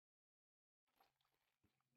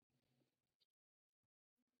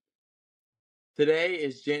Today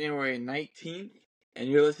is January 19th, and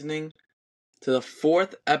you're listening to the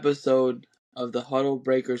fourth episode of the Huddle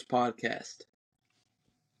Breakers podcast.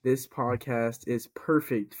 This podcast is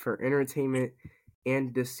perfect for entertainment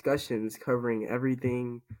and discussions covering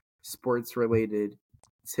everything sports related.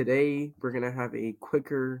 Today, we're going to have a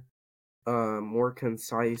quicker, more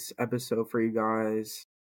concise episode for you guys.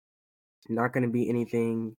 Not going to be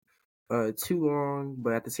anything too long,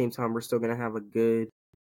 but at the same time, we're still going to have a good,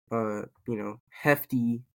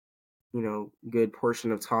 hefty, good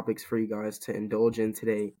portion of topics for you guys to indulge in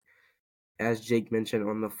today. As Jake mentioned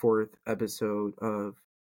on the fourth episode of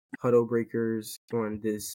Huddle Breakers on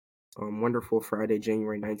this wonderful Friday,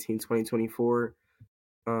 January 19, 2024.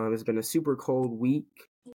 It's been a super cold week,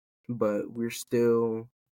 but we're still,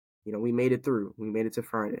 we made it through. We made it to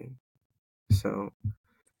Friday. So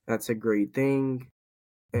that's a great thing.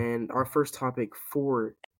 And our first topic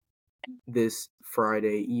for this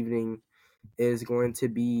Friday evening is going to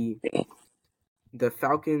be the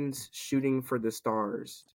Falcons shooting for the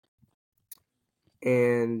stars.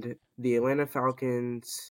 And the Atlanta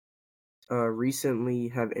Falcons recently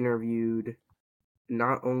have interviewed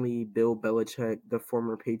not only Bill Belichick, the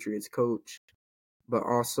former Patriots coach, but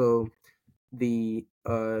also the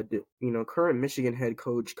current Michigan head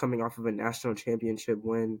coach coming off of a national championship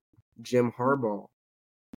win, Jim Harbaugh.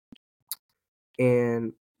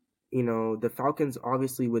 And the Falcons,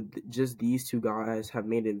 obviously, with just these two guys, have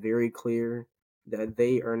made it very clear that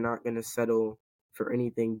they are not going to settle for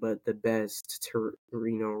anything but the best to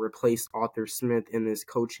replace Arthur Smith in this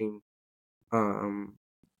coaching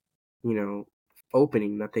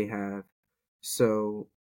opening that they have. So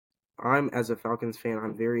as a Falcons fan,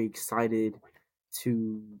 I'm very excited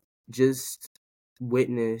to just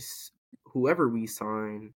witness whoever we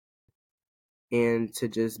sign and to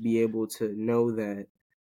just be able to know that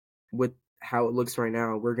with how it looks right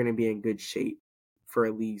now, we're going to be in good shape for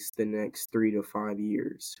at least the next 3 to 5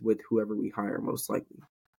 years with whoever we hire, most likely.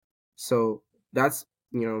 So that's,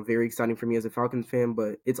 very exciting for me as a Falcons fan,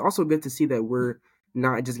 but it's also good to see that we're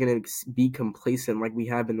not just going to be complacent like we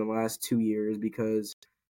have in the last 2 years, because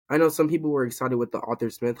I know some people were excited with the Arthur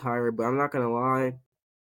Smith hire, but I'm not going to lie.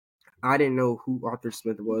 I didn't know who Arthur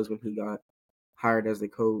Smith was when he got hired as the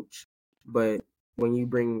coach. But when you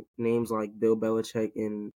bring names like Bill Belichick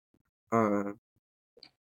and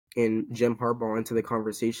Jim Harbaugh into the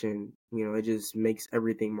conversation, it just makes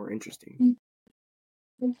everything more interesting.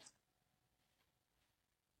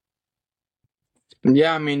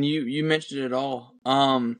 Yeah, I mean, you mentioned it all.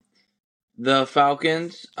 The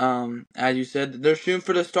Falcons, as you said, they're shooting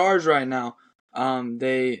for the stars right now.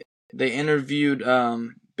 They interviewed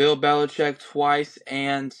Bill Belichick twice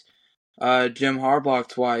and Jim Harbaugh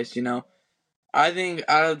twice. I think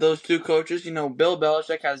out of those two coaches, Bill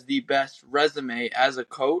Belichick has the best resume as a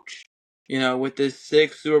coach. With his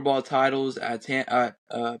 6 Super Bowl titles at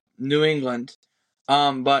New England.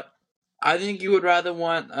 But I think you would rather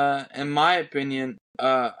want, in my opinion,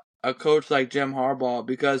 a coach like Jim Harbaugh,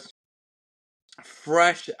 because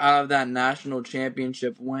fresh out of that national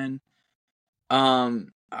championship win,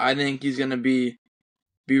 I think he's gonna be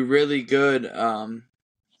really good.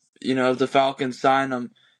 If the Falcons sign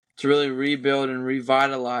him to really rebuild and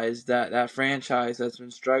revitalize that franchise that's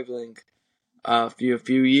been struggling a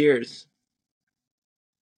few years.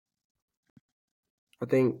 I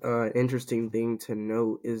think an interesting thing to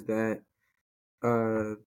note is that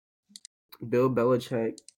Bill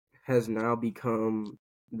Belichick has now become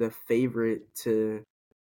the favorite to,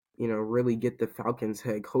 really get the Falcons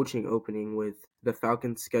head coaching opening, with the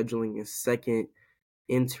Falcons scheduling a second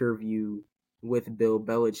interview with Bill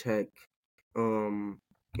Belichick.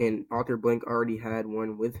 And Arthur Blank already had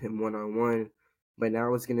one with him one-on-one, but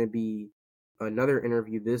now it's going to be another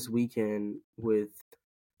interview this weekend with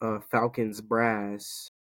Falcons brass.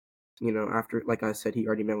 After, like I said, he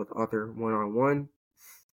already met with Arthur one-on-one,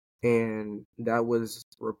 and that was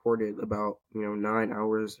reported about 9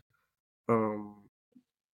 hours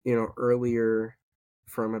earlier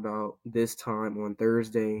from about this time on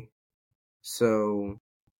Thursday. So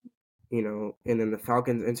and then the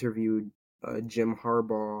Falcons interviewed Jim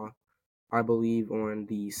Harbaugh, I believe, on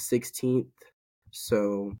the 16th.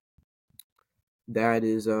 So that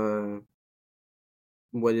is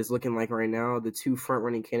what is looking like right now. The two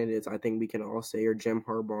front-running candidates, I think we can all say, are Jim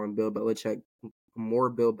Harbaugh and Bill Belichick. More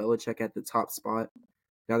Bill Belichick at the top spot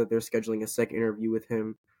now that they're scheduling a second interview with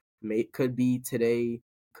him. Could be today,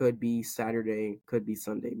 could be Saturday, could be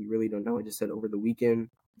Sunday. We really don't know. I just said over the weekend.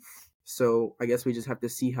 So I guess we just have to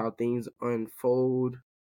see how things unfold.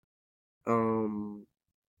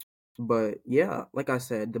 But yeah, like I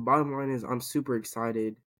said, the bottom line is I'm super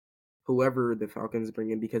excited whoever the Falcons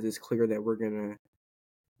bring in, because it's clear that we're gonna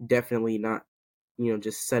definitely not,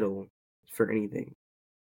 just settle for anything.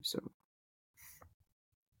 So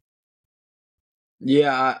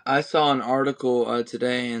Yeah, I saw an article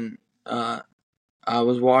today, and I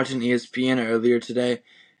was watching ESPN earlier today,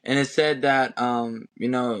 and it said that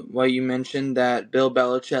what you mentioned, that Bill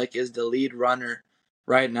Belichick is the lead runner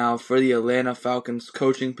right now for the Atlanta Falcons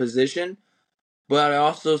coaching position. But I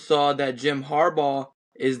also saw that Jim Harbaugh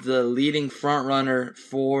is the leading front runner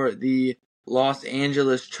for the Los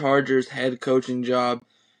Angeles Chargers head coaching job.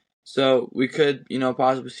 So we could,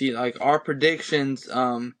 possibly see, like, our predictions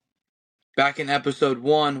back in episode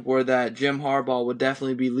 1 were that Jim Harbaugh would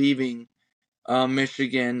definitely be leaving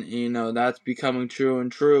Michigan. That's becoming true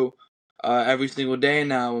and true every single day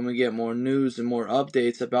now when we get more news and more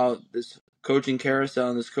updates about this coaching carousel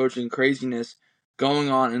and this coaching craziness going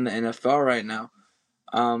on in the NFL right now.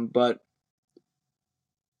 But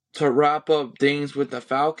to wrap up things with the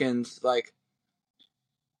Falcons, like,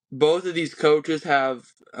 both of these coaches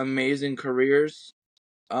have amazing careers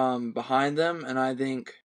behind them, and I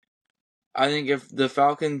think if the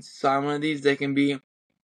Falcons sign one of these, they can be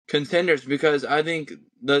contenders, because I think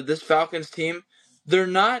this Falcons team, they're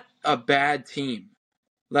not a bad team.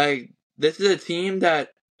 Like, this is a team that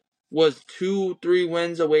was 2-3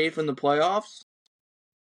 wins away from the playoffs,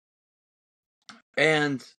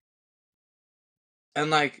 and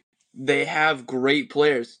like, they have great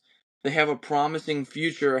players. They have a promising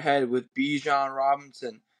future ahead with Bijan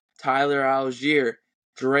Robinson, Tyler Algier,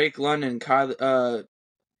 Drake London, Kyle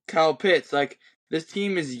Pitts. Like, this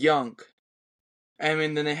team is young. I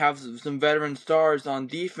mean, then they have some veteran stars on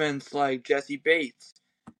defense like Jesse Bates,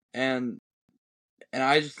 and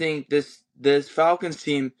I just think this Falcons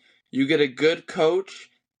team, you get a good coach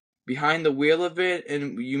behind the wheel of it,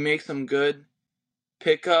 and you make some good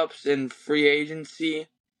pickups in free agency,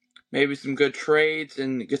 maybe some good trades,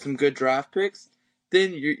 and get some good draft picks,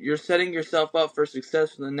 then you're setting yourself up for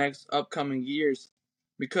success for the next upcoming years,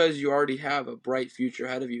 because you already have a bright future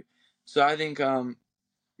ahead of you. So I think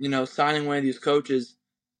signing one of these coaches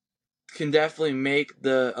can definitely make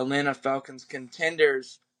the Atlanta Falcons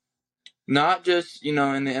contenders, not just, in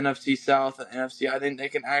the NFC South and NFC. I think they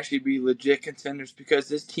can actually be legit contenders, because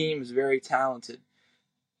this team is very talented.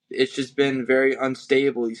 It's just been very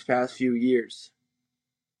unstable these past few years.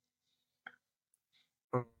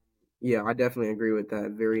 um, yeah, I definitely agree with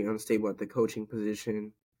that. Very unstable at the coaching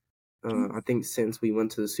position. I think since we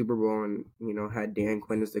went to the Super Bowl and had Dan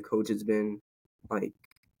Quinn as the coach, it's been like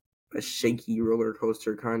a shaky roller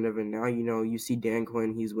coaster kind of. And now you see Dan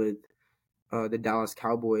Quinn, he's with the Dallas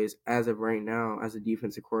Cowboys as of right now as a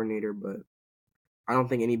defensive coordinator, but I don't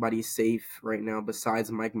think anybody's safe right now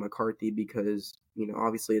besides Mike McCarthy, because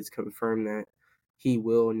obviously it's confirmed that he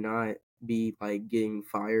will not be like getting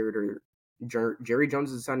fired, or Jerry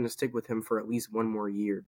Jones is deciding to stick with him for at least one more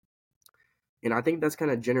year. And I think that's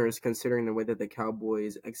kind of generous considering the way that the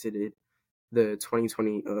Cowboys exited the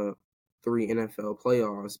 2023 NFL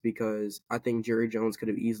playoffs, because I think Jerry Jones could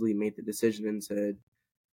have easily made the decision and said,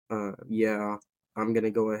 yeah, I'm going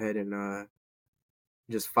to go ahead and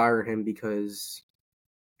just fire him, because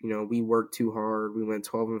we worked too hard. We went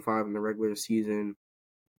 12-5 in the regular season.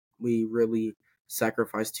 We really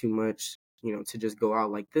sacrificed too much, to just go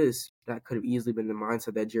out like this. That could have easily been the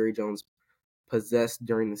mindset that Jerry Jones possessed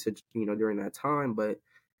during during that time, but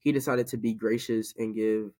he decided to be gracious and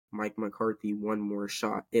give Mike McCarthy one more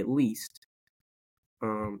shot at least.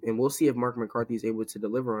 And we'll see if Mark McCarthy is able to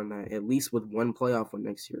deliver on that, at least with one playoff one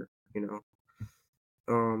next year.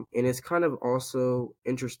 And it's kind of also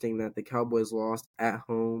interesting that the Cowboys lost at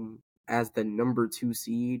home as the number 2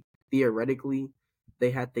 seed. Theoretically, they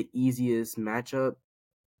had the easiest matchup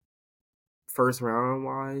first round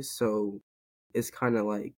wise, so it's kind of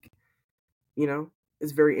like,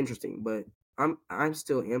 it's very interesting. But I'm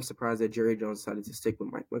still am surprised that Jerry Jones decided to stick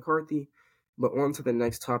with Mike McCarthy. But on to the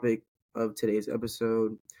next topic of today's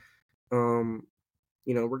episode. We're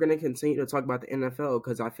going to continue to talk about the NFL,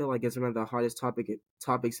 because I feel like it's one of the hottest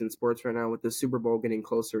topics in sports right now, with the Super Bowl getting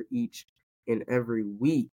closer each and every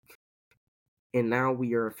week. And now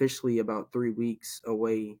we are officially about 3 weeks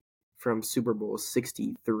away from Super Bowl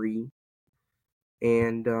 63.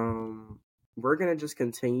 And we're going to just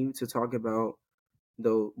continue to talk about,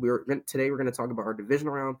 today we're going to talk about our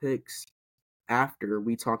divisional round picks after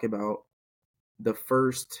we talk about the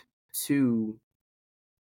first two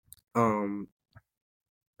or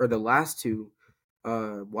the last two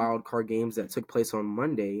wild card games that took place on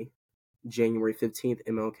Monday, January 15th,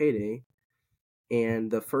 MLK Day.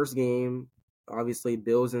 And the first game, obviously,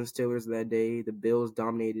 Bills and Steelers that day. The Bills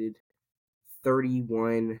dominated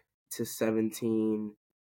 31-17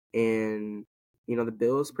 And the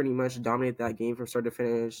Bills pretty much dominated that game from start to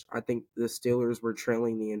finish. I think the Steelers were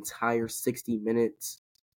trailing the entire 60 minutes.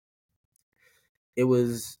 It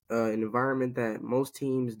was an environment that most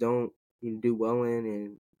teams don't do well in,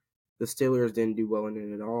 and the Steelers didn't do well in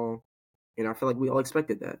it at all. And I feel like we all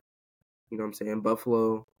expected that. You know what I'm saying?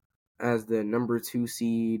 Buffalo as the number 2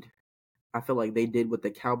 seed, I feel like they did what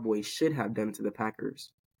the Cowboys should have done to the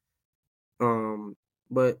Packers.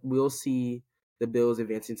 But we'll see the Bills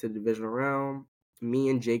advancing to the divisional round. Me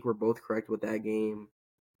and Jake were both correct with that game.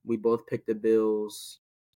 We both picked the Bills.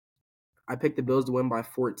 I picked the Bills to win by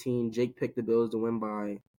 14. Jake picked the Bills to win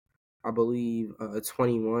by, I believe,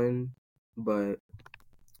 21. But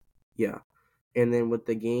yeah. And then with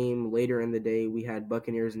the game later in the day, we had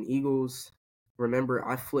Buccaneers and Eagles. Remember,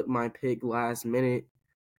 I flipped my pick last minute.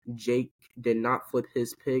 Jake did not flip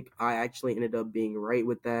his pick. I actually ended up being right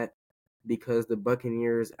with that because the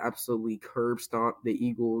Buccaneers absolutely curb stomped the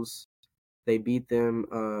Eagles. They beat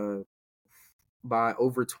them by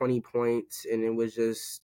over 20 points, and it was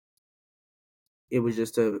just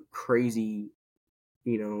a crazy,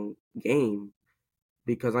 game,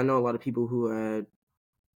 because I know a lot of people who had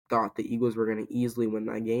thought the Eagles were going to easily win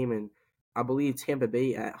that game, and I believe Tampa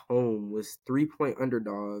Bay at home was 3-point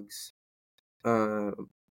underdogs.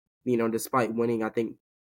 Despite winning, I think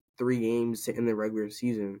 3 games to end the regular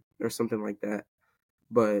season or something like that.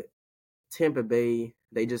 But Tampa Bay,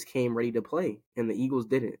 they just came ready to play, and the Eagles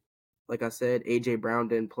didn't. Like I said, A.J. Brown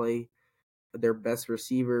didn't play. Their best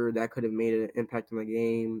receiver, that could have made an impact on the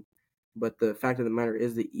game. But the fact of the matter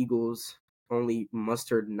is the Eagles only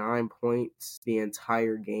mustered 9 points the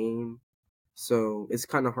entire game. So it's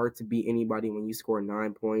kind of hard to beat anybody when you score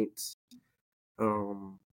 9 points.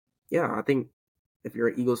 Yeah, I think if you're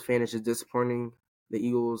an Eagles fan, it's just disappointing. The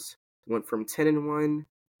Eagles went from 10-1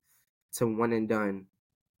 to 1 and done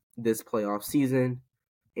this playoff season.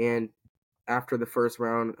 And after the first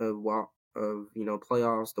round of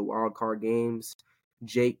playoffs, the wild card games,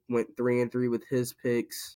 Jake went 3-3 with his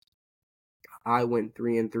picks. I went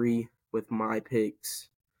 3-3 with my picks.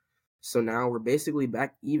 So now we're basically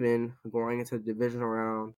back even going into the divisional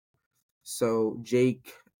round. So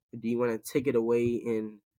Jake, do you want to take it away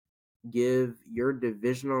and give your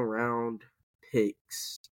divisional round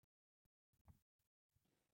picks?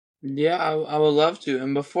 Yeah, I would love to.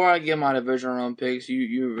 And before I give my divisional round picks,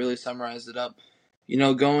 you really summarized it up.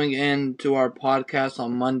 Going into our podcast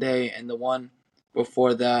on Monday and the one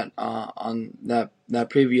before that on that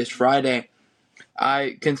previous Friday,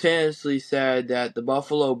 I continuously said that the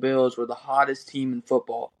Buffalo Bills were the hottest team in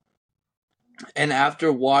football. And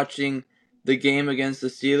after watching the game against the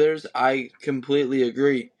Steelers, I completely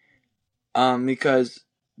agree. Because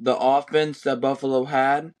the offense that Buffalo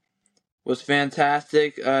had was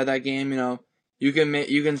fantastic. That game, you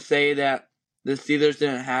can say that the Steelers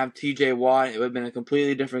didn't have T.J. Watt. It would have been a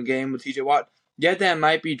completely different game with T.J. Watt. Yet that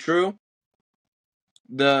might be true.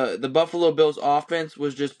 The Buffalo Bills offense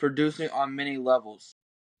was just producing on many levels,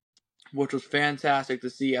 which was fantastic to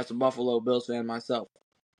see as a Buffalo Bills fan myself.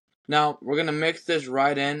 Now we're gonna mix this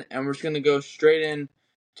right in, and we're just gonna go straight in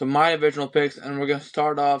to my divisional picks, and we're gonna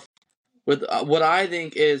start off with what I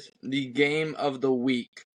think is the game of the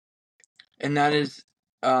week, and that is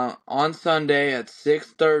on Sunday at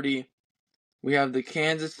 6:30. We have the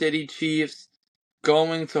Kansas City Chiefs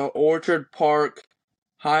going to Orchard Park,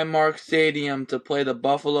 Highmark Stadium to play the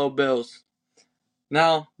Buffalo Bills.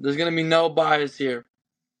 Now, there's going to be no bias here.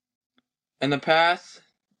 In the past,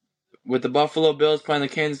 with the Buffalo Bills playing the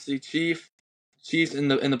Kansas City Chiefs in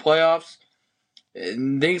the playoffs,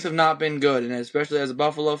 things have not been good, and especially as a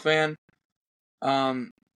Buffalo fan,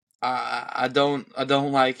 um, I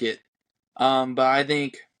don't like it. But I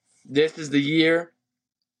think this is the year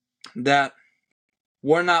that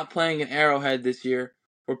we're not playing in Arrowhead this year.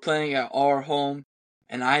 We're playing at our home,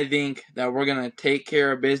 and I think that we're gonna take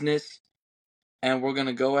care of business, and we're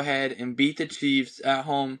gonna go ahead and beat the Chiefs at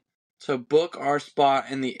home to book our spot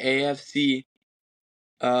in the AFC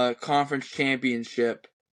Conference Championship.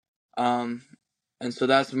 Um, and so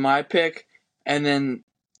that's my pick. And then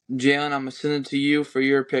Jalen, I'm gonna send it to you for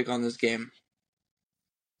your pick on this game.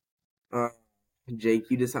 Uh, Jake,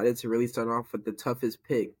 you decided to really start off with the toughest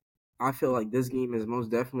pick. I feel like this game is most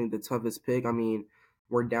definitely the toughest pick. I mean,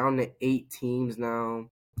 we're down to 8 teams now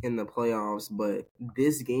in the playoffs, but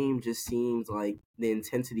this game just seems like the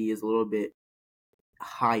intensity is a little bit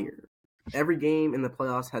higher. Every game in the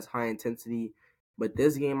playoffs has high intensity, but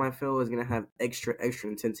this game I feel is going to have extra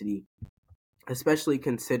intensity, especially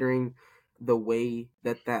considering the way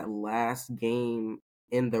that last game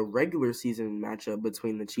in the regular season matchup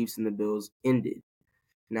between the Chiefs and the Bills ended.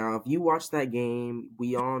 Now, if you watch that game,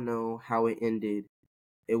 we all know how it ended.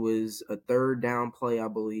 It was a third down play, I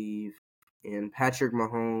believe, and Patrick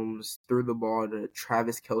Mahomes threw the ball to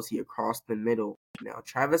Travis Kelce across the middle. Now,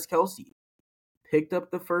 Travis Kelce picked up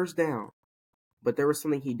the first down, but there was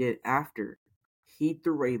something he did after. He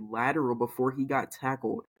threw a lateral before he got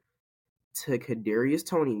tackled to Kadarius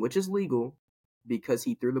Toney, which is legal because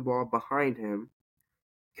he threw the ball behind him.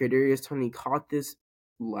 Kadarius Toney caught this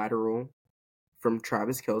lateral from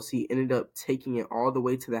Travis Kelce, ended up taking it all the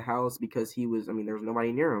way to the house because there was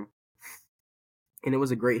nobody near him. And it was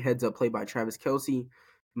a great heads-up play by Travis Kelce.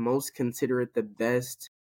 Most consider it the best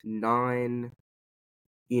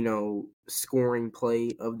scoring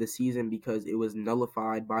play of the season because it was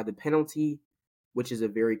nullified by the penalty, which is a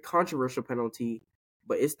very controversial penalty,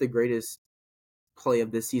 but it's the greatest play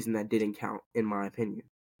of this season that didn't count, in my opinion,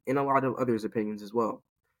 and a lot of others' opinions as well.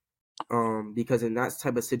 Because in that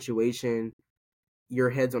type of situation, your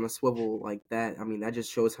head's on a swivel like that. I mean, that just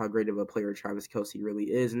shows how great of a player Travis Kelce really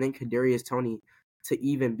is. And then Kadarius Toney to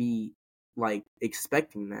even be like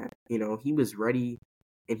expecting that, he was ready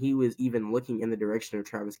and he was even looking in the direction of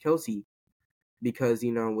Travis Kelce because,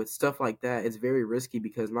 with stuff like that, it's very risky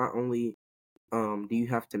because not only do you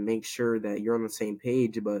have to make sure that you're on the same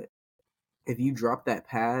page, but if you drop that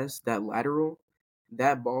pass, that lateral,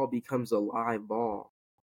 that ball becomes a live ball,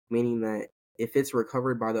 meaning that if it's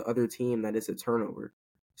recovered by the other team, that is a turnover.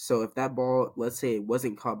 So if that ball, let's say it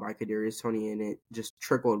wasn't caught by Kadarius Toney and it just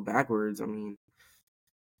trickled backwards, I mean,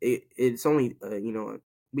 it's only,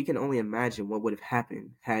 we can only imagine what would have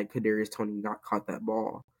happened had Kadarius Toney not caught that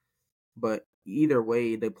ball. But either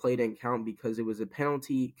way, the play didn't count because it was a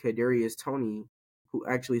penalty. Kadarius Toney, who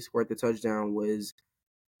actually scored the touchdown, was,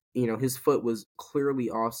 his foot was clearly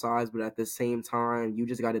offsides, but at the same time, you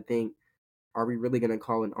just got to think, are we really going to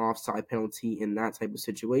call an offside penalty in that type of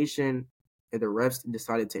situation? And the refs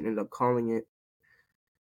decided to end up calling it.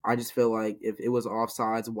 I just feel like if it was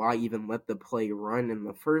offsides, why even let the play run in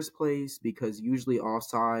the first place? Because usually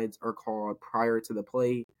offsides are called prior to the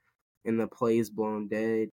play and the play is blown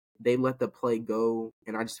dead. They let the play go,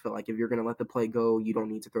 and I just feel like if you're going to let the play go, you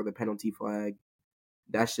don't need to throw the penalty flag.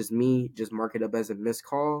 That's just me. Just mark it up as a missed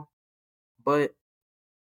call. But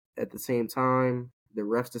at the same time, the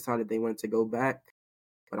refs decided they wanted to go back.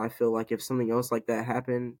 But I feel like if something else like that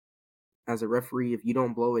happened, as a referee, if you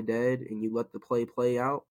don't blow it dead and you let the play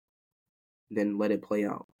out, then let it play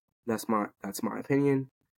out. That's my opinion.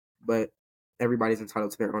 But everybody's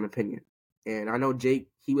entitled to their own opinion. And I know Jake,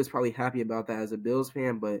 he was probably happy about that as a Bills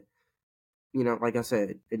fan, but like I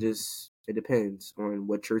said, it depends on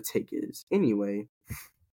what your take is. Anyway,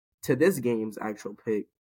 to this game's actual pick,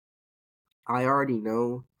 I already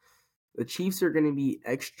know the Chiefs are going to be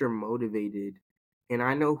extra motivated, and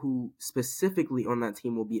I know who specifically on that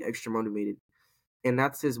team will be extra motivated, and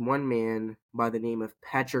that's this one man by the name of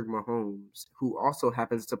Patrick Mahomes, who also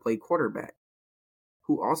happens to play quarterback,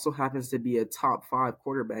 who also happens to be a top 5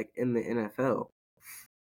 quarterback in the NFL.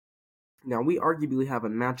 Now, we arguably have a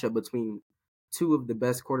matchup between two of the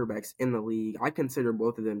best quarterbacks in the league. I consider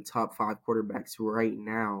both of them top 5 quarterbacks right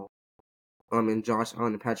now. In Josh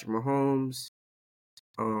Allen and Patrick Mahomes.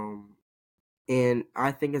 And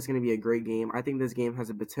I think it's going to be a great game. I think this game has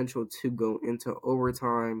the potential to go into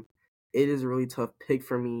overtime. It is a really tough pick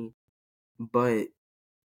for me, but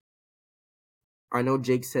I know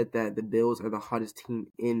Jake said that the Bills are the hottest team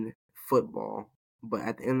in football, but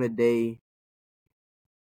at the end of the day,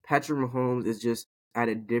 Patrick Mahomes is just at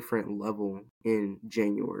a different level in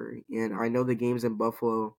January. And I know the game's in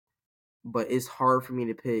Buffalo, but it's hard for me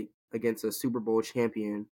to pick against a Super Bowl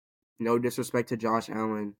champion. No disrespect to Josh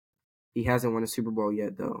Allen. He hasn't won a Super Bowl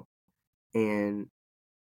yet, though. And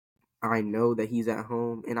I know that he's at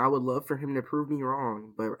home, and I would love for him to prove me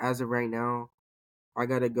wrong. But as of right now, I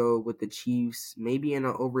got to go with the Chiefs, maybe in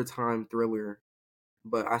an overtime thriller.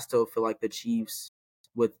 But I still feel like the Chiefs,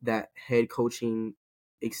 with that head coaching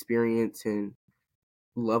experience and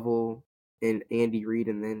level in Andy Reid,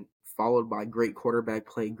 and then followed by great quarterback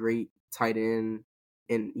play, great tight end.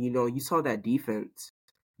 And, you saw that defense,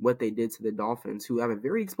 what they did to the Dolphins, who have a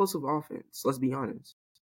very explosive offense. Let's be honest.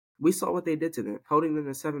 We saw what they did to them, holding them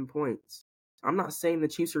to 7 points. I'm not saying the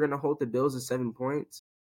Chiefs are going to hold the Bills to 7 points,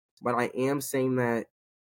 but I am saying that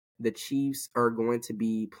the Chiefs are going to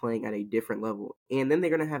be playing at a different level. And then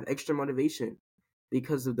they're going to have extra motivation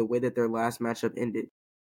because of the way that their last matchup ended.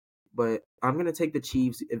 But I'm going to take the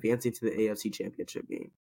Chiefs advancing to the AFC Championship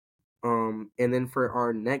game. And then for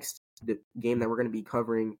our next game that we're going to be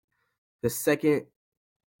covering, the second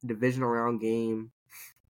divisional round game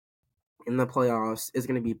in the playoffs is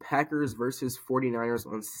going to be Packers versus 49ers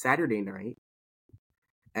on Saturday night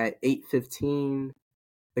at 8:15.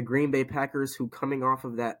 The Green Bay Packers, who coming off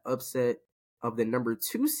of that upset of the number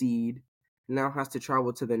 2 seed now has to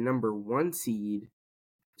travel to the number 1 seed,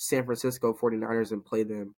 San Francisco 49ers, and play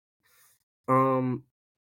them.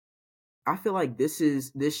 I feel like this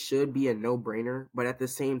should be a no-brainer, but at the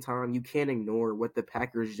same time, you can't ignore what the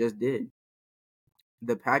Packers just did.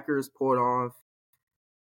 The Packers pulled off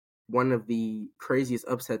one of the craziest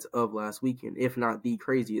upsets of last weekend, if not the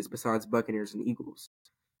craziest, besides Buccaneers and Eagles.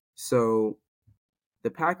 So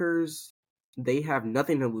the Packers, they have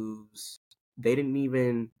nothing to lose. They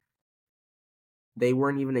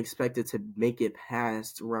weren't even expected to make it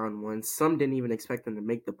past round 1. Some didn't even expect them to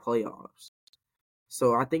make the playoffs.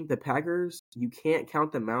 So I think the Packers, you can't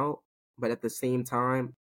count them out, but at the same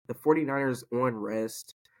time, the 49ers on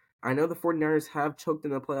rest. I know the 49ers have choked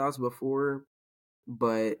in the playoffs before,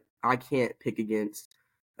 but I can't pick against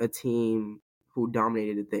a team who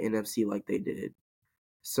dominated the NFC like they did.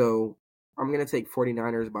 So I'm going to take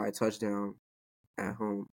 49ers by a touchdown at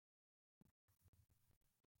home.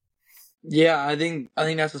 Yeah, I think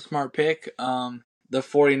that's a smart pick. The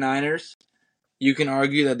 49ers. You can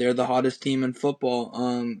argue that they're the hottest team in football.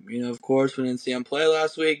 Of course, we didn't see them play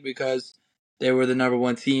last week because they were the number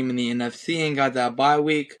 1 team in the NFC and got that bye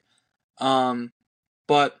week.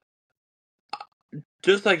 But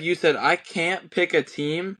just like you said, I can't pick a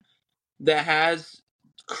team that has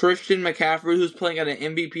Christian McCaffrey, who's playing at an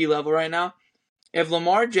MVP level right now. If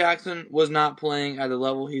Lamar Jackson was not playing at the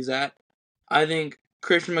level he's at, I think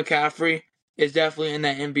Christian McCaffrey is definitely in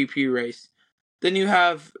that MVP race. Then you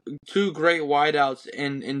have 2 great wideouts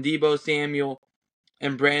in Deebo Samuel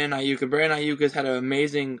and Brandon Ayuk. And Brandon Ayuk has had an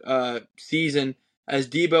amazing season, as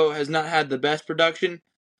Deebo has not had the best production.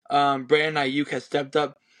 Brandon Ayuk has stepped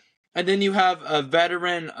up. And then you have a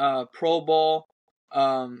veteran Pro Bowl,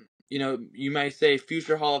 you might say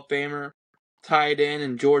future Hall of Famer, tied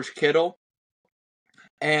in George Kittle.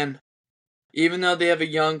 And even though they have a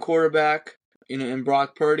young quarterback, in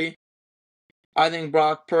Brock Purdy, I think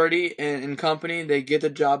Brock Purdy and company, they get the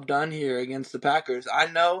job done here against the Packers. I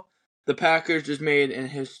know the Packers just made an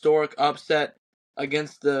historic upset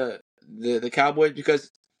against the Cowboys,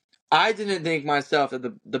 because I didn't think myself that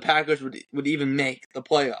the Packers would even make the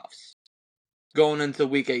playoffs going into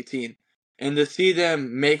Week 18. And to see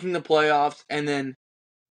them making the playoffs and then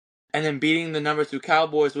beating the number 2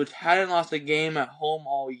 Cowboys, which hadn't lost a game at home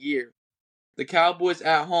all year. The Cowboys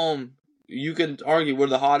at home, you can argue, were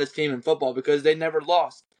the hottest team in football because they never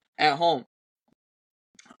lost at home.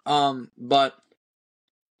 But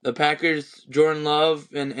the Packers, Jordan Love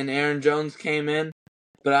and Aaron Jones came in,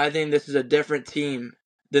 but I think this is a different team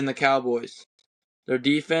than the Cowboys. Their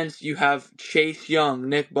defense, you have Chase Young,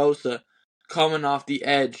 Nick Bosa coming off the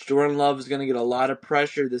edge. Jordan Love is going to get a lot of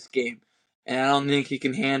pressure this game, and I don't think he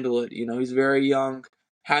can handle it. He's very young,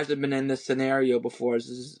 hasn't been in this scenario before. This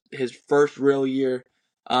is his first real year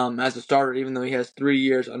as a starter, even though he has 3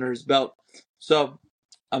 years under his belt. So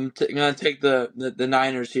I'm going to take the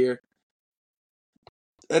Niners here.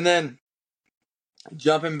 And then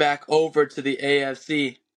jumping back over to the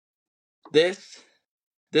AFC, this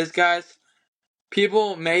guys,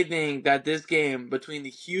 people may think that this game between the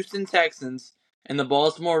Houston Texans and the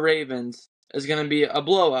Baltimore Ravens is going to be a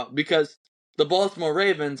blowout, because the Baltimore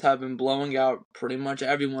Ravens have been blowing out pretty much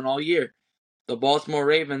everyone all year. The Baltimore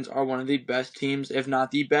Ravens are one of the best teams, if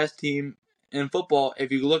not the best team in football,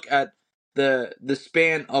 if you look at the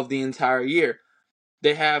span of the entire year.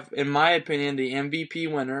 They have, in my opinion, the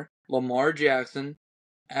MVP winner, Lamar Jackson,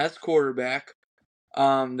 as quarterback.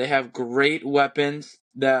 They have great weapons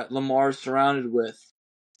that Lamar is surrounded with.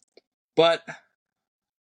 But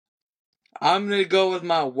I'm going to go with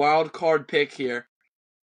my wild card pick here.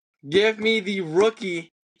 Give me the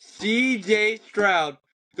rookie C.J. Stroud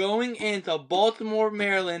going into Baltimore,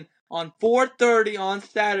 Maryland on 4:30 on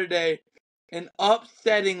Saturday and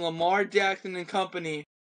upsetting Lamar Jackson and company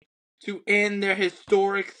to end their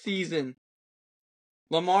historic season.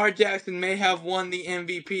 Lamar Jackson may have won the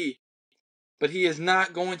MVP, but he is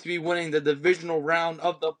not going to be winning the divisional round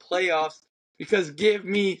of the playoffs, because give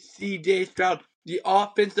me C.J. Stroud, the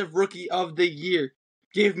offensive rookie of the year.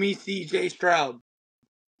 Give me C.J. Stroud.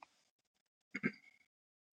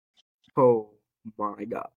 Oh my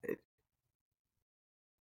God.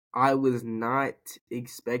 I was not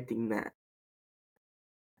expecting that.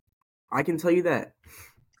 I can tell you that.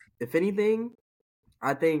 If anything,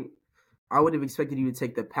 I think I would have expected you to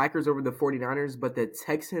take the Packers over the 49ers, but the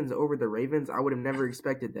Texans over the Ravens, I would have never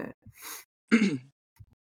expected that.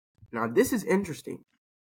 Now, this is interesting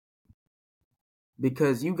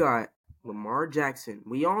because you got Lamar Jackson.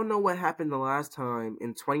 We all know what happened the last time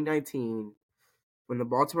in 2019 when the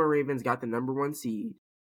Baltimore Ravens got the number 1 seed,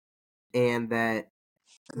 and that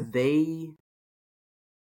they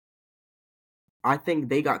I think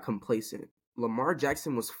they got complacent. Lamar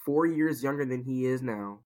Jackson was 4 years younger than he is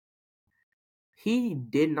now. He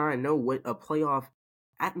did not know what a playoff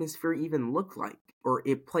atmosphere even looked like, or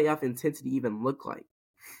a playoff intensity even looked like.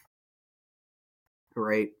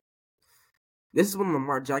 Right? This is when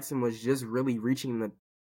Lamar Jackson was just really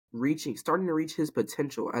starting to reach his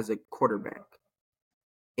potential as a quarterback.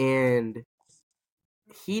 And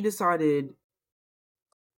he decided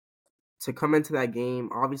to come into that game.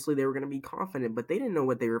 Obviously, they were going to be confident, but they didn't know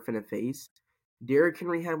what they were going to face. Derrick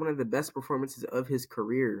Henry had one of the best performances of his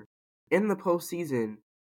career in the postseason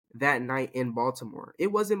that night in Baltimore.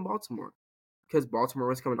 It was in Baltimore because Baltimore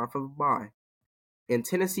was coming off of a bye. And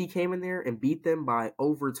Tennessee came in there and beat them by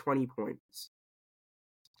over 20 points.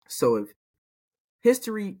 So if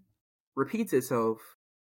history repeats itself,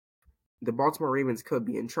 the Baltimore Ravens could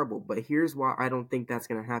be in trouble. But here's why I don't think that's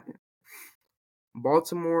going to happen.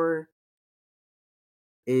 Baltimore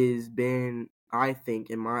has been, I think,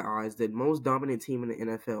 in my eyes, the most dominant team in the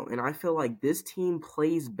NFL. And I feel like this team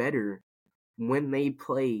plays better when they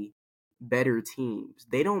play better teams.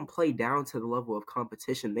 They don't play down to the level of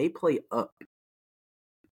competition. They play up.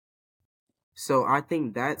 So I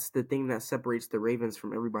think that's the thing that separates the Ravens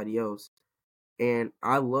from everybody else. And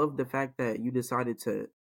I love the fact that you decided to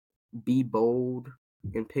be bold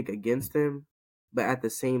and pick against them. But at the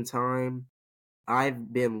same time,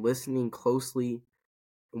 I've been listening closely,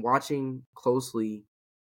 watching closely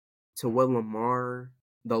to what Lamar,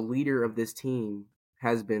 the leader of this team,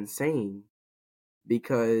 has been saying,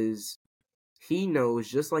 because he knows,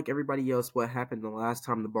 just like everybody else, what happened the last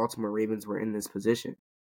time the Baltimore Ravens were in this position.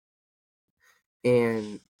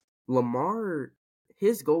 And Lamar,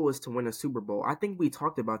 his goal is to win a Super Bowl. I think we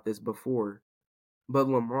talked about this before, but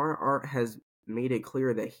Lamar has made it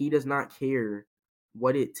clear that he does not care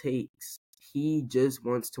what it takes. He just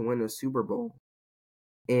wants to win a Super Bowl.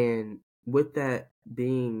 And with that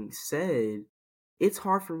being said, it's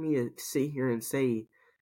hard for me to sit here and say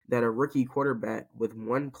that a rookie quarterback with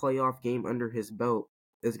one playoff game under his belt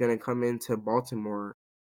is going to come into Baltimore,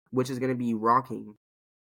 which is going to be rocking,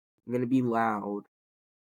 going to be loud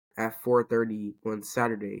at 4:30 on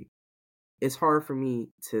Saturday. It's hard for me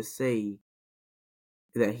to say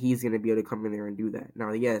that he's going to be able to come in there and do that.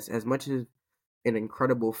 Now, yes, as much as an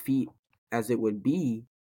incredible feat as it would be,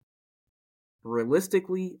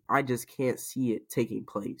 realistically, I just can't see it taking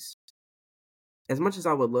place. As much as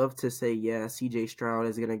I would love to say, yeah, CJ Stroud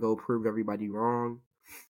is going to go prove everybody wrong,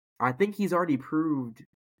 I think he's already proved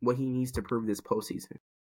what he needs to prove this postseason.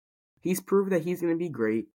 He's proved that he's going to be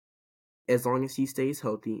great as long as he stays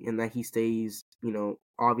healthy and that he stays,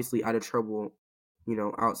 obviously out of trouble,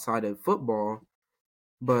 outside of football.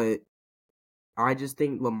 But I just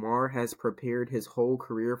think Lamar has prepared his whole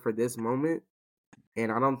career for this moment.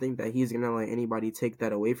 And I don't think that he's going to let anybody take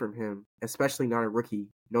that away from him, especially not a rookie.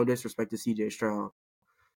 No disrespect to CJ Stroud.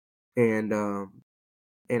 And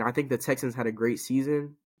I think the Texans had a great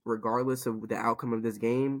season, regardless of the outcome of this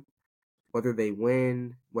game. Whether they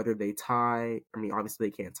win, whether they tie. I mean, obviously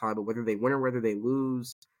they can't tie, but whether they win or whether they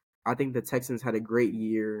lose, I think the Texans had a great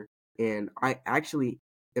year. And I actually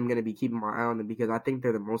am going to be keeping my eye on them because I think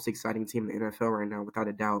they're the most exciting team in the NFL right now, without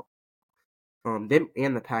a doubt. Them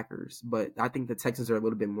and the Packers, but I think the Texans are a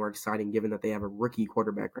little bit more exciting given that they have a rookie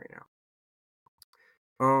quarterback right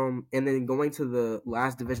now. And then going to the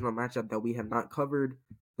last divisional matchup that we have not covered,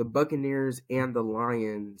 the Buccaneers and the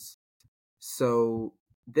Lions. So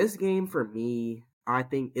this game for me, I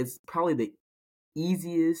think it's probably the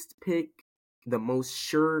easiest pick, the most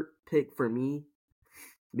sure pick for me,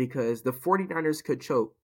 because the 49ers could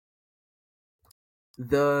choke.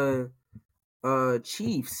 The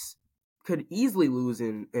Chiefs could easily lose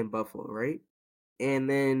in Buffalo, right? And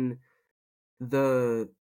then the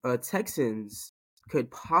Texans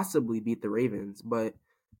could possibly beat the Ravens, but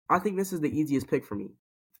I think this is the easiest pick for me.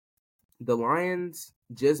 The Lions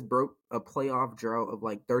just broke a playoff drought of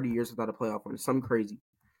like 30 years without a playoff win, something crazy.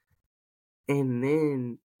 And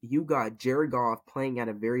then you got Jared Goff playing at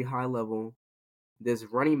a very high level, this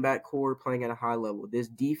running back core playing at a high level, this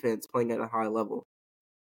defense playing at a high level.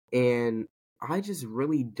 And I just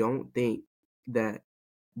really don't think that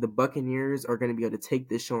the Buccaneers are going to be able to take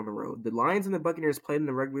this show on the road. The Lions and the Buccaneers played in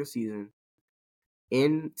the regular season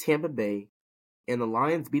in Tampa Bay, and the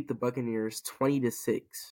Lions beat the Buccaneers 20-6.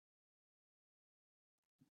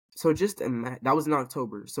 So that was in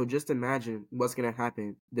October. So just imagine what's going to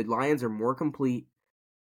happen. The Lions are more complete.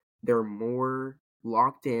 They're more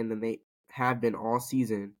locked in than they have been all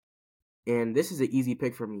season. And this is an easy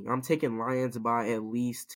pick for me. I'm taking Lions by at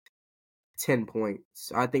least 10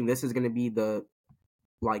 points. I think this is going to be the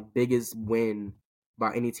biggest win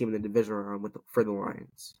by any team in the division round for the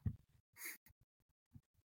Lions.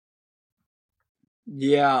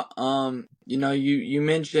 Yeah. You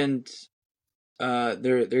mentioned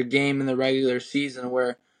their game in the regular season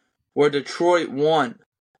where Detroit won.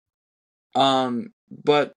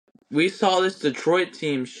 But we saw this Detroit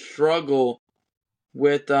team struggle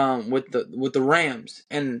with the Rams,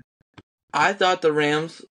 and I thought the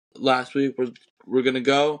Rams last week were gonna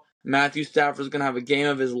go. Matthew Stafford's gonna have a game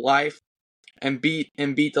of his life and beat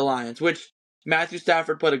the Lions, which Matthew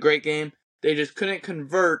Stafford played a great game. They just couldn't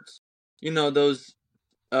convert, those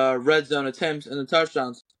red zone attempts and the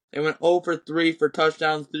touchdowns. They went 0 for 3 for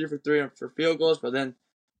touchdowns, 3 for 3 for field goals, but then,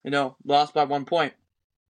 lost by 1 point.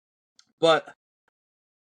 But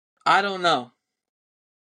I don't know.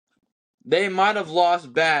 They might have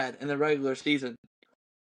lost bad in the regular season,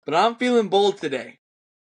 but I'm feeling bold today.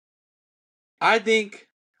 I think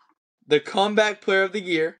the comeback player of the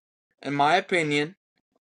year, in my opinion,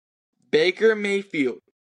 Baker Mayfield,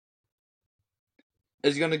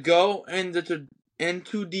 is going to go into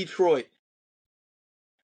Detroit.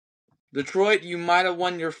 Detroit, you might have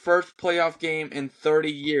won your first playoff game in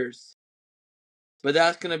 30 years, but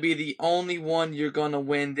that's going to be the only one you're going to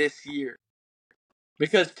win this year.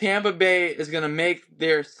 Because Tampa Bay is going to make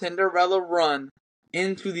their Cinderella run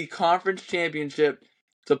into the conference championship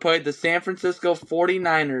to play the San Francisco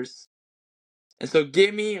 49ers. And so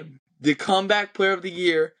give me the comeback player of the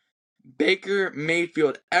year, Baker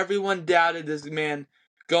Mayfield. Everyone doubted this man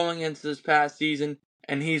going into this past season,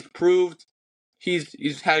 and he's proved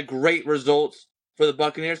he's had great results for the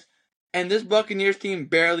Buccaneers. And this Buccaneers team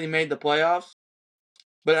barely made the playoffs.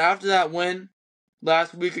 But after that win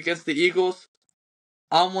last week against the Eagles,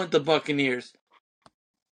 I'm with the Buccaneers.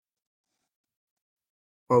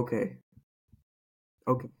 Okay.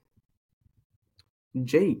 Okay.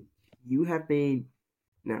 Jake, you have made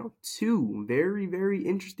now two very, very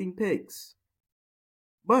interesting picks.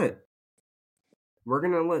 But we're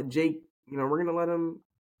gonna let Jake, we're gonna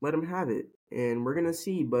let him have it. And we're gonna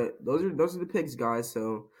see. But those are the picks, guys.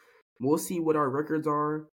 So we'll see what our records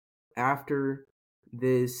are after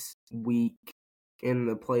this week in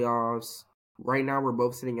the playoffs. Right now we're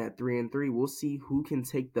both sitting at 3-3. We'll see who can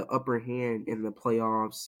take the upper hand in the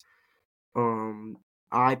playoffs.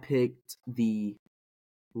 I picked the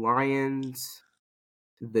Lions,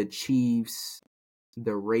 the Chiefs,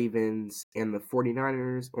 the Ravens, and the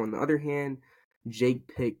 49ers. On the other hand, Jake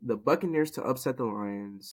picked the Buccaneers to upset the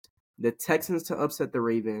Lions, the Texans to upset the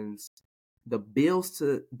Ravens, the Bills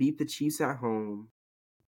to beat the Chiefs at home,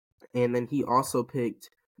 and then he also picked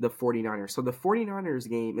the 49ers. So the 49ers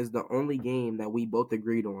game is the only game that we both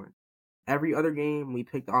agreed on. Every other game, we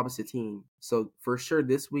picked the opposite team. So for sure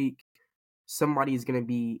this week, somebody's going to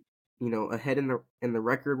be, ahead in the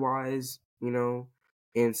record wise,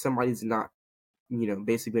 and somebody's not,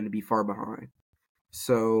 basically going to be far behind.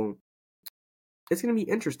 So it's going to be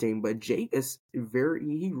interesting, but Jake is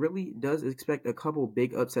he really does expect a couple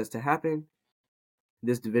big upsets to happen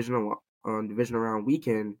this divisional round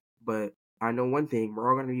weekend, but I know one thing, we're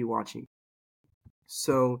all going to be watching.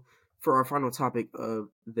 So for our final topic of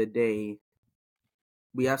the day,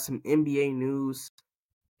 we have some NBA news,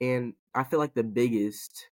 and I feel like the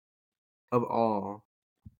biggest of all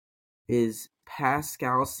is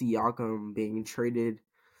Pascal Siakam being traded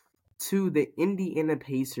to the Indiana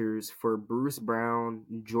Pacers for Bruce Brown,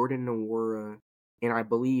 Jordan Nwora, and I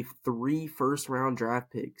believe 3 first-round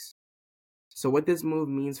draft picks. So what this move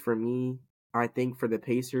means for me, I think for the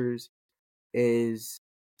Pacers, is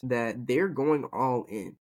that they're going all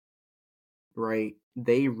in, right?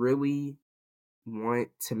 They really want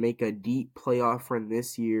to make a deep playoff run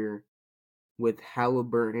this year with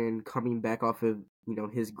Halliburton coming back off of,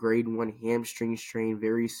 his grade 1 hamstring strain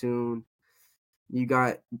very soon. You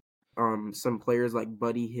got some players like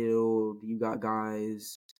Buddy Hield. You got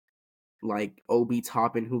guys like Obi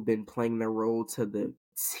Toppin who've been playing their role to the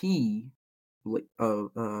T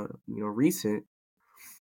of recent.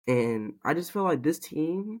 And I just feel like this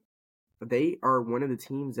team, they are one of the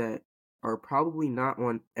teams that are probably not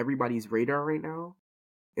on everybody's radar right now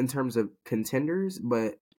in terms of contenders,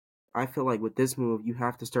 but I feel like with this move, you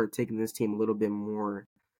have to start taking this team a little bit more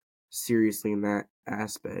seriously in that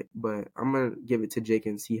aspect. But I'm gonna give it to Jake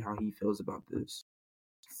and see how he feels about this.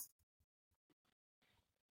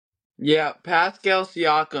 Yeah, Pascal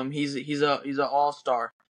Siakam, he's an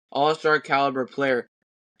all-star caliber player,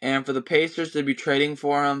 and for the Pacers to be trading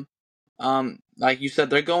for him, like you said,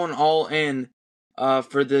 they're going all in,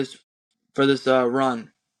 for this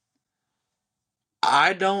run.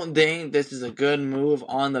 I don't think this is a good move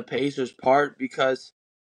on the Pacers' part because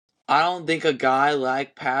I don't think a guy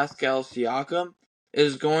like Pascal Siakam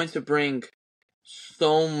is going to bring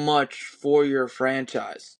so much for your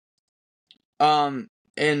franchise. Um,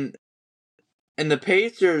 and And the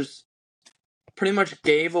Pacers pretty much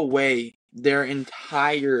gave away their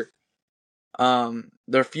entire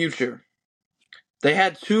their future. They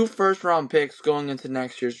had 2 first-round picks going into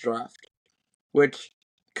next year's draft, which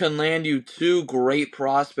can land you 2 great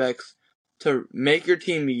prospects to make your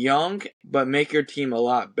team young, but make your team a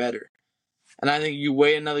lot better. And I think you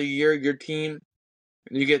wait another year,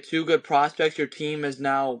 you get 2 good prospects, your team is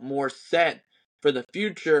now more set for the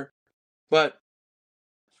future. But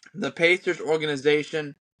the Pacers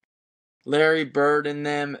organization, Larry Bird and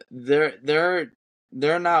them, they're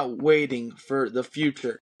not waiting for the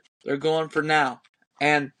future. They're going for now.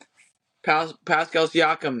 And Pascal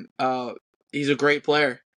Siakam, he's a great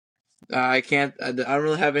player. I don't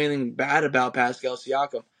really have anything bad about Pascal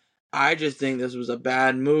Siakam. I just think this was a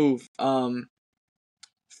bad move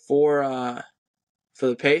for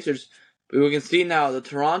the Pacers. But we can see now the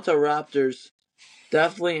Toronto Raptors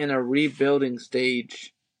definitely in a rebuilding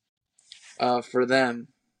stage for them.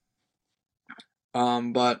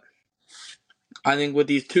 But I think with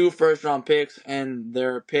these 2 first-round picks and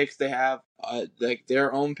their picks they have, like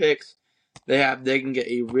their own picks, they can get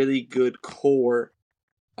a really good core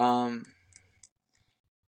um,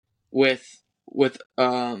 with with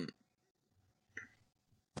um,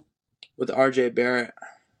 with RJ Barrett.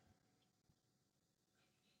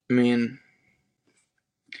 I mean,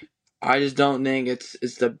 I just don't think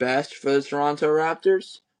it's the best for the Toronto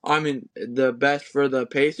Raptors. I mean, the best for the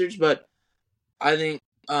Pacers, but I think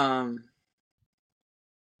um,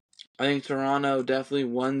 I think Toronto definitely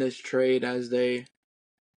won this trade as they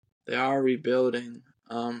are rebuilding.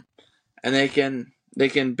 And they can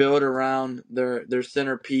build around their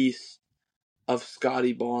centerpiece of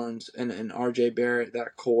Scotty Barnes and RJ Barrett,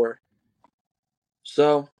 that core.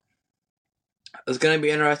 So it's gonna be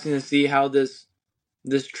interesting to see how this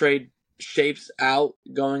trade shapes out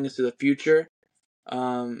going into the future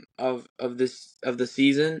of the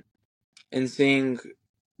season, and seeing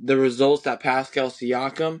the results that Pascal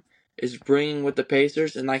Siakam is bringing with the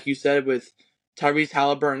Pacers. And like you said, with Tyrese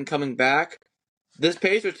Halliburton coming back, this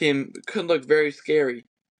Pacers team could look very scary.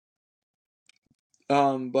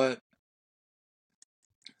 But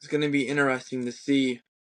it's going to be interesting to see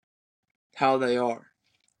how they are.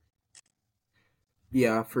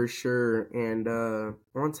 Yeah, for sure. And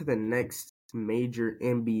on to the next major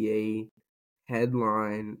NBA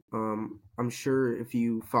headline. I'm sure if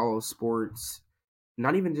you follow sports,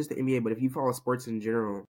 not even just the NBA, but if you follow sports in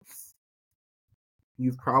general,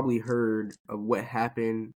 you've probably heard of what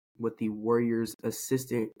happened with the Warriors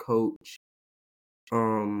assistant coach.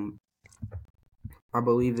 Um, I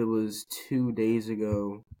believe it was 2 days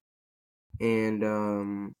ago,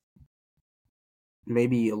 and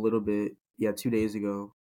maybe a little bit, yeah, 2 days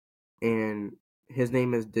ago. And his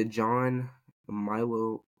name is Dejan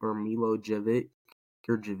Milojevic,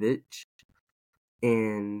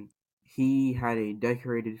 and he had a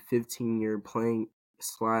decorated 15-year playing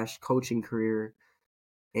slash coaching career.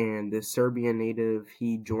 And the Serbian native,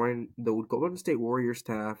 he joined the Golden State Warriors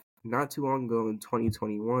staff not too long ago in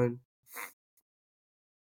 2021,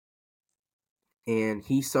 and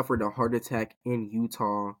he suffered a heart attack in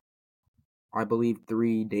Utah, I believe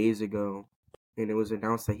 3 days ago, and it was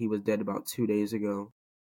announced that he was dead about 2 days ago.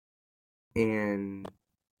 And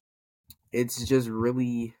it's just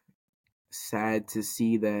really sad to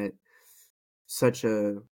see that such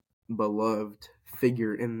a beloved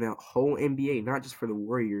figure in the whole NBA, not just for the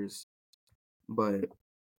Warriors, but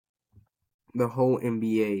the whole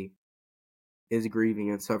NBA is grieving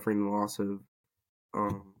and suffering the loss of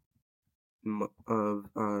um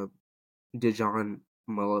Dejan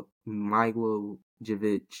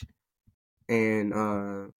Milojevic. And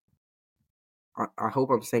I hope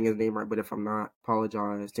I'm saying his name right, but if I'm not,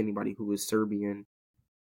 apologize to anybody who is Serbian.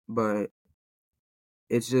 But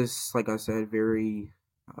it's just, like I said,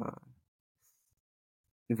 uh,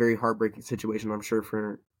 very heartbreaking situation, I'm sure,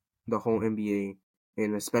 for the whole NBA,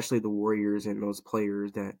 and especially the Warriors and those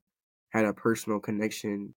players that had a personal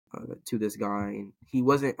connection to this guy. And he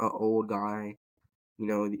wasn't an old guy. You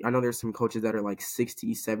know, I know there's some coaches that are like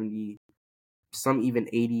 60, 70, some even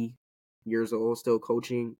 80 years old still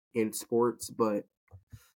coaching in sports, but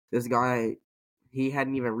this guy, he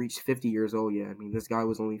hadn't even reached 50 years old yet. I mean, this guy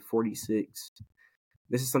was only 46.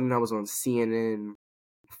 This is something that was on CNN,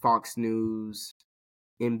 Fox News,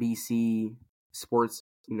 NBC, sports,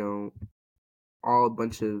 all a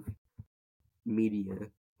bunch of media.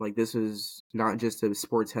 Like, this is not just a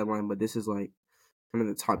sports headline, but this is like one of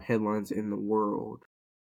the top headlines in the world.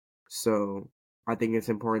 So I think it's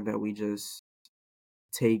important that we just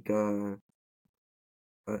take a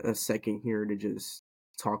second here to just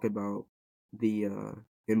talk about the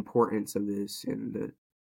importance of this and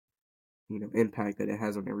impact that it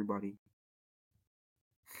has on everybody.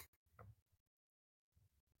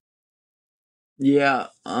 Yeah,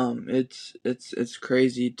 it's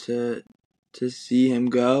crazy to see him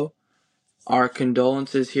go. Our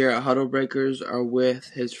condolences here at Huddle Breakers are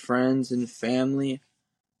with his friends and family.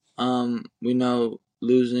 We know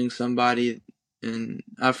losing somebody, and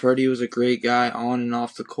I've heard he was a great guy on and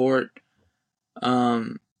off the court.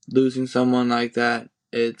 Um, Losing someone like that,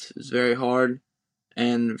 it's very hard,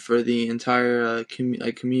 and for the entire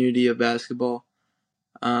community of basketball,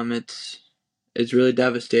 it's really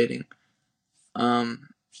devastating.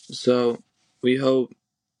 So we hope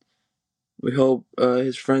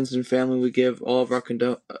his friends and family would give all of our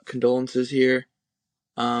condolences here.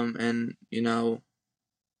 And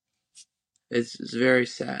it's very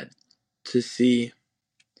sad to see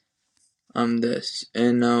this,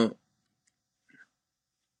 and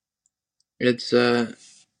it's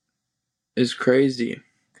it's crazy.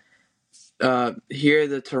 Here,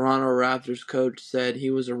 the Toronto Raptors coach said he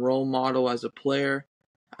was a role model as a player,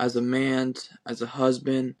 as a man, as a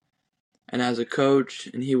husband, and as a coach,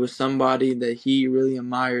 and he was somebody that he really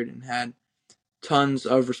admired and had tons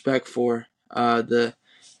of respect for. The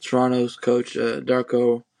Toronto's coach,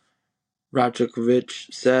 Darko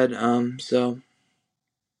Rajakovic, said. So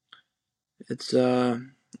it's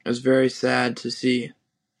very sad to see.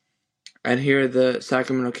 And here, the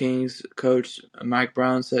Sacramento Kings coach, Mike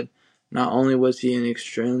Brown, said not only was he an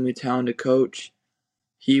extremely talented coach,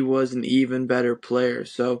 he was an even better player.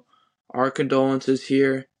 So our condolences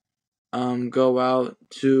here go out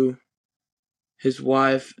to his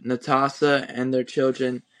wife Natasha and their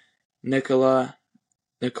children Nicola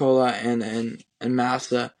and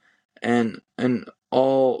Massa, and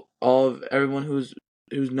all of everyone who's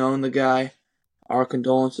known the guy. Our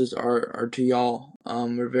condolences are to y'all.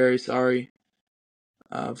 We're very sorry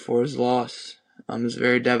for his loss. It's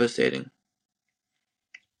very devastating.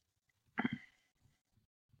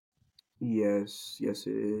 Yes, yes,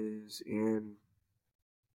 it is. And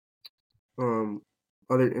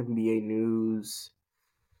other NBA news.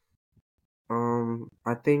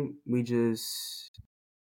 I think we just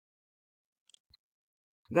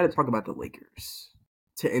got to talk about the Lakers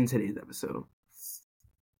to end today's episode.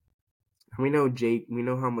 We know Jake. We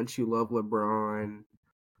know how much you love LeBron,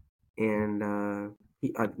 and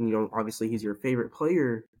obviously he's your favorite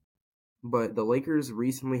player. But the Lakers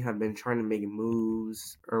recently have been trying to make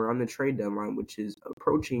moves around the trade deadline, which is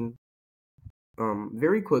approaching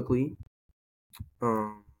very quickly.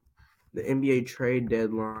 Um, the NBA trade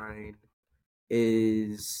deadline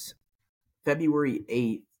is February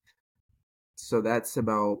 8th, so that's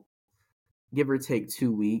about give or take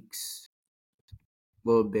 2 weeks,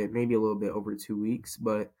 maybe a little bit over 2 weeks,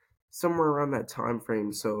 but somewhere around that time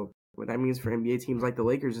frame. So what that means for NBA teams like the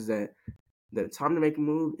Lakers is that the time to make a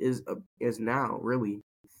move is now, really.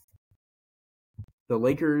 The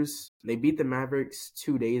Lakers, they beat the Mavericks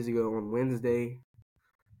 2 days ago on Wednesday,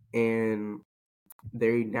 and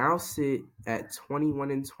they now sit at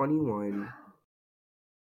 21-21,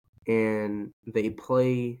 and they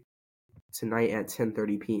play tonight at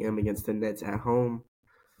 10:30 p.m. against the Nets at home.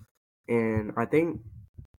 And I think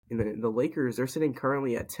the Lakers, they're sitting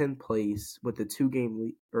currently at 10th place with a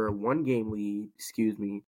 1-game lead,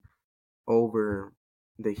 over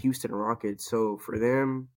the Houston Rockets. So for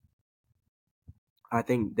them, I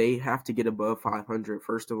think they have to get above 500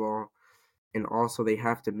 first of all, and also they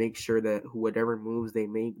have to make sure that whatever moves they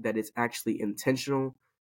make, that it's actually intentional,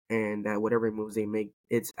 and that whatever moves they make,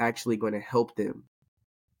 it's actually going to help them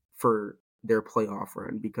for their playoff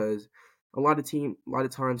run. Because a lot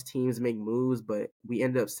of times teams make moves, but we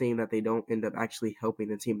end up seeing that they don't end up actually helping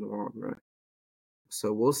the team in the long run.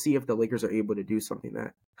 So we'll see if the Lakers are able to do something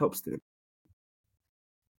that helps them.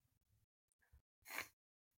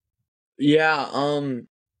 Yeah,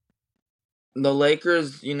 the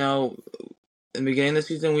Lakers, in the beginning of the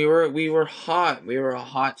season, we were hot. We were a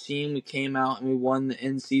hot team. We came out and we won the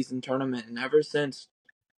in-season tournament, and ever since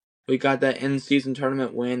we got that in-season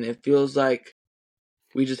tournament win, it feels like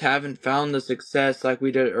we just haven't found the success like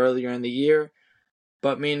we did earlier in the year.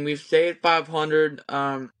 But I mean, we've stayed 500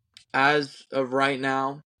 as of right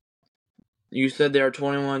now. You said they are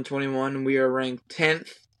 21-21. We are ranked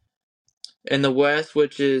 10th in the West,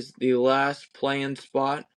 which is the last play-in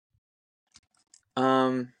spot.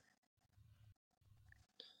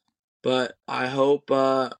 But I hope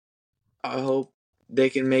they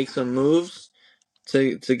can make some moves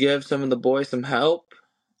to give some of the boys some help.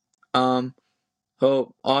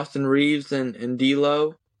 Hope Austin Reeves and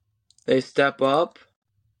D'Lo, they step up,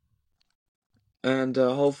 and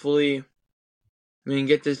hopefully we can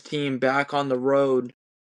get this team back on the road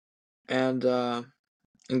and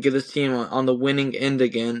and get this team on the winning end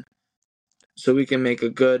again, so we can make a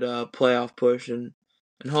good playoff push, and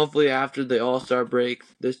hopefully after the All-Star break,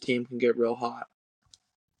 this team can get real hot.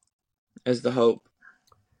 Is the hope.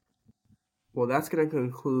 Well, that's going to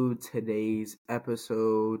conclude today's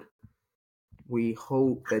episode. We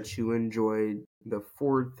hope that you enjoyed the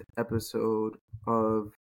fourth episode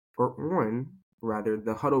of, or on, rather,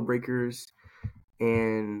 the Huddle Breakers.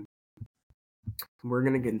 And we're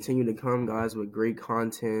going to continue to come, guys, with great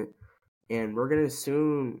content. And we're going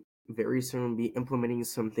to very soon, be implementing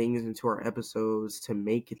some things into our episodes to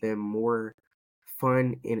make them more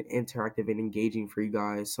fun and interactive and engaging for you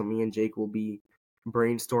guys. So me and Jake will be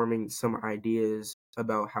brainstorming some ideas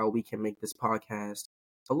about how we can make this podcast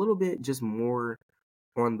a little bit just more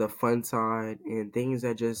on the fun side and things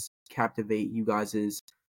that just captivate you guys's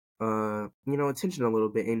attention a little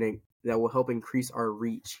bit, and that will help increase our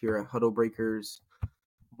reach here at Huddle Breakers.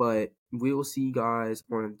 But we will see you guys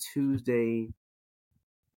on Tuesday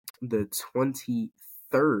the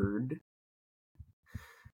 23rd,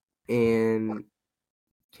 and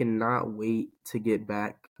cannot wait to get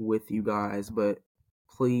back with you guys. But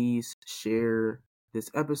please share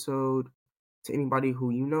this episode to anybody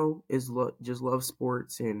who you know is just loves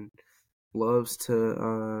sports and loves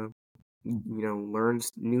to learn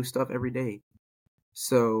new stuff every day.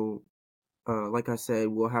 So like I said,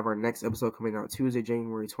 we'll have our next episode coming out Tuesday,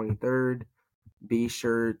 January 23rd. Be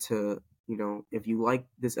sure to, if you like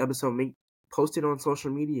this episode, post it on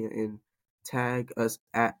social media and tag us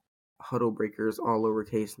at Huddle Breakers, all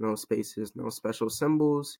lowercase, no spaces, no special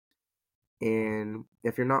symbols. And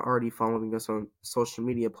if you're not already following us on social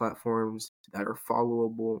media platforms that are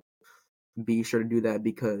followable, be sure to do that,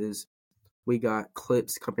 because we got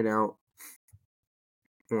clips coming out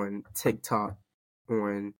on TikTok,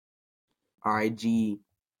 on IG,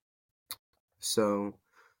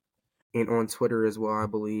 and on Twitter as well. I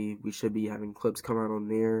believe we should be having clips come out on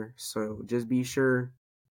there. So just be sure,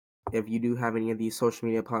 if you do have any of these social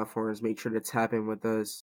media platforms, make sure to tap in with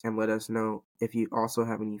us and let us know if you also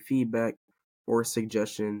have any feedback or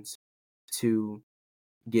suggestions to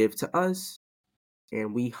give to us.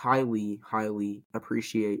 And we highly, highly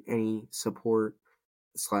appreciate any support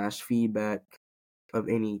 / feedback of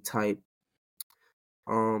any type.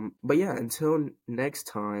 But yeah, until next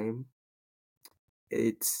time,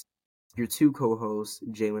 it's your two co-hosts,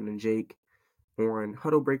 Jalen and Jake, on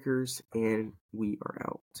Huddle Breakers, and we are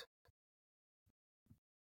out.